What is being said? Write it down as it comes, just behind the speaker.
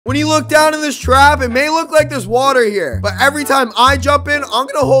When you look down in this trap, it may look like there's water here, but every time I jump in, I'm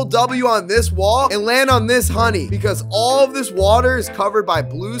gonna hold W on this wall and land on this honey because all of this water is covered by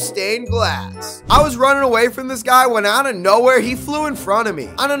blue stained glass. I was running away from this guy when out of nowhere, he flew in front of me.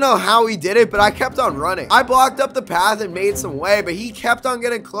 I don't know how he did it, but I kept on running. I blocked up the path and made some way, but he kept on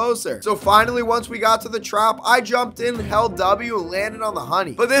getting closer. So finally, once we got to the trap, I jumped in, held W, and landed on the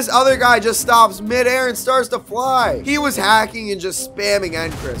honey. But this other guy just stops midair and starts to fly. He was hacking and just spamming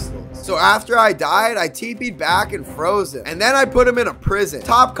end crystals. So after I died, I TP'd back and froze him. And then I put him in a prison.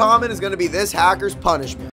 Top comment is going to be this hacker's punishment.